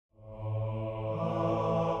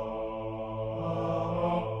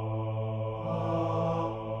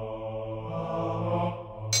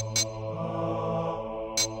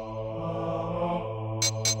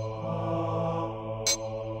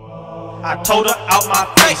I told her out my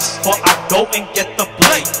face, before I go and get the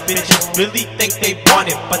blade. Bitches really think they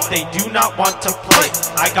want it, but they do not want to play.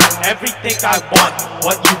 I got everything I want,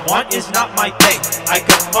 what you want is not my thing. I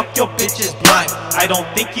could fuck your bitches blind, I don't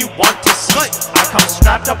think you want to see. I come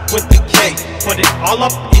strapped up with the K, put it all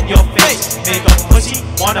up in your face. Make a pussy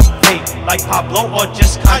wanna fade, like Pablo or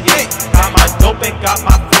just Kanye. Got my dope and got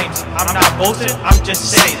my flames, I'm not boasting, I'm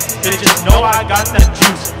just saying. Bitches know I got that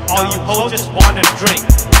juice, all you hoes just wanna drink.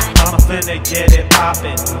 I'm finna get it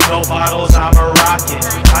poppin', no bottles, I'm a rocket.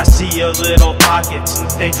 I see your little pockets,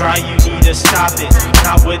 they dry, you need to stop it.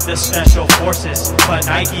 Not with the special forces, but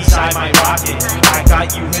Nikes I might rock it. I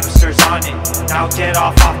got you hipsters on it, now get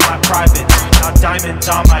off my privates. Now diamonds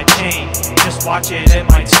on my chain, just watch it, it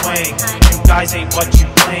might swing. You guys ain't what you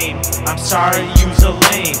claim, I'm sorry you's a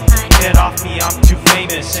lame. Get off me, I'm too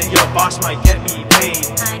famous, and your boss might get me paid.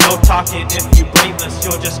 No talking if you brainless,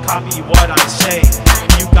 you'll just copy what I say.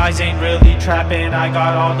 You guys ain't really trapping, I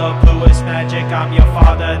got all the bluest magic. I'm your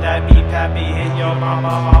father, that mean pappy. Hit your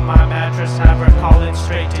mama on my mattress, have her calling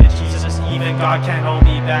straight to Jesus. Even God can't hold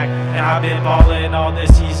me back, and I've been ballin' all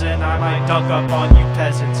this season. I might dunk up on you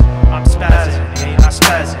peasants. I'm spazzing, ain't I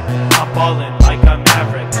spazzing? I'm ballin' like a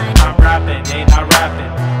maverick. I'm rapping, ain't I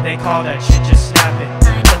rapping? They call that shit just snapping.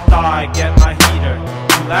 The thought I get my heater.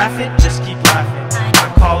 You laughing? Just keep laughing. I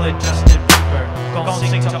call it Justin Bieber. Gon'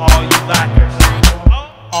 sing to all you lackers.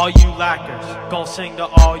 All you lackers, gon' sing to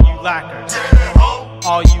all you lackers.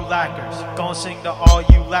 All you lackers, gon' sing to all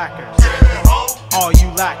you lackers. All you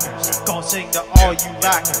lackers, gon' sing to all you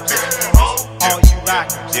lackers. All you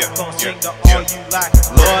lackers, gon' sing to all you lackers.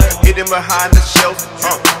 Lord, hidden behind the shelf.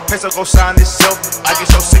 Pencil gon' sign itself. I get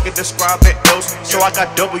so sick of describing else. So I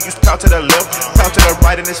got W's, proud to the left, proud to the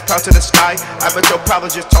right, and it's proud to the sky. I bet your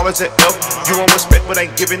problem just tall as an elf. You want respect, but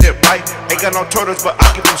ain't giving it right. Ain't got no turtles, but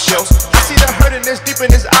I give them shells. I see the hurt and it's deep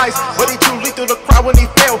in his eyes, but he too lethal to cry when he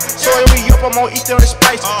fell. So every up, I'm on ether and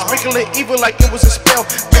spice, sprinkling evil like it was a spell.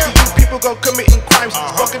 Maybe you people go committing crimes.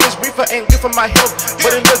 Smoking this reefer ain't good for my health,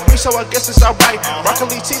 but it looks me, so I guess it's alright.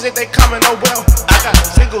 Rockin' these teas, they coming, oh well. I got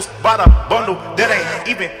singles by the bundle that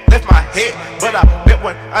ain't even left my head, but I bet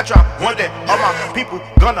when I drop one day, all my people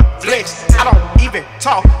gonna flex. I don't even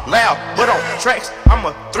talk loud, but on tracks, I'm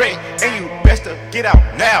a threat, and you best to get out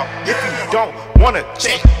now if you don't wanna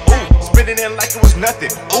check. Ooh, spit it in like it was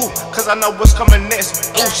nothing. Ooh, cause I know what's coming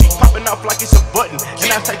next. Ooh, she popping off like it's a button, and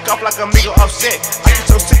I take off like a Amigo Offset. I get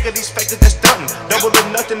so sick of these fakers that's stunting. Double or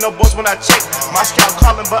nothing, no boys when I check. My scout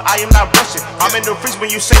calling, but I am not rushing. I'm in the freeze when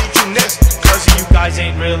you say you next. Cause you guys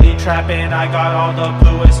ain't really trapping, I got all the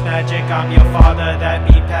bluest magic. I'm your father, that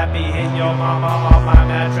mean pappy. Hit your mama on my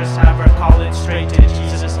mattress, have her calling straight to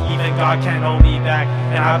Jesus. Even God can't hold me back,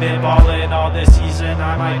 and I've been ballin' all this season.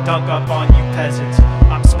 I might dunk up on you peasants.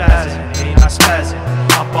 I'm spazzing, ain't I spazzing?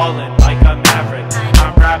 I'm ballin' like a maverick.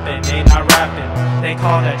 I'm rapping, ain't I rapping? They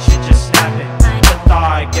call that shit just snapping. The thought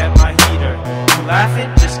I get my heater. You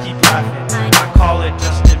laughing? Just keep laughing. I call it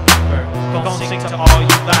Justin Bieber. Gon' sing to all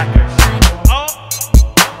you lackers.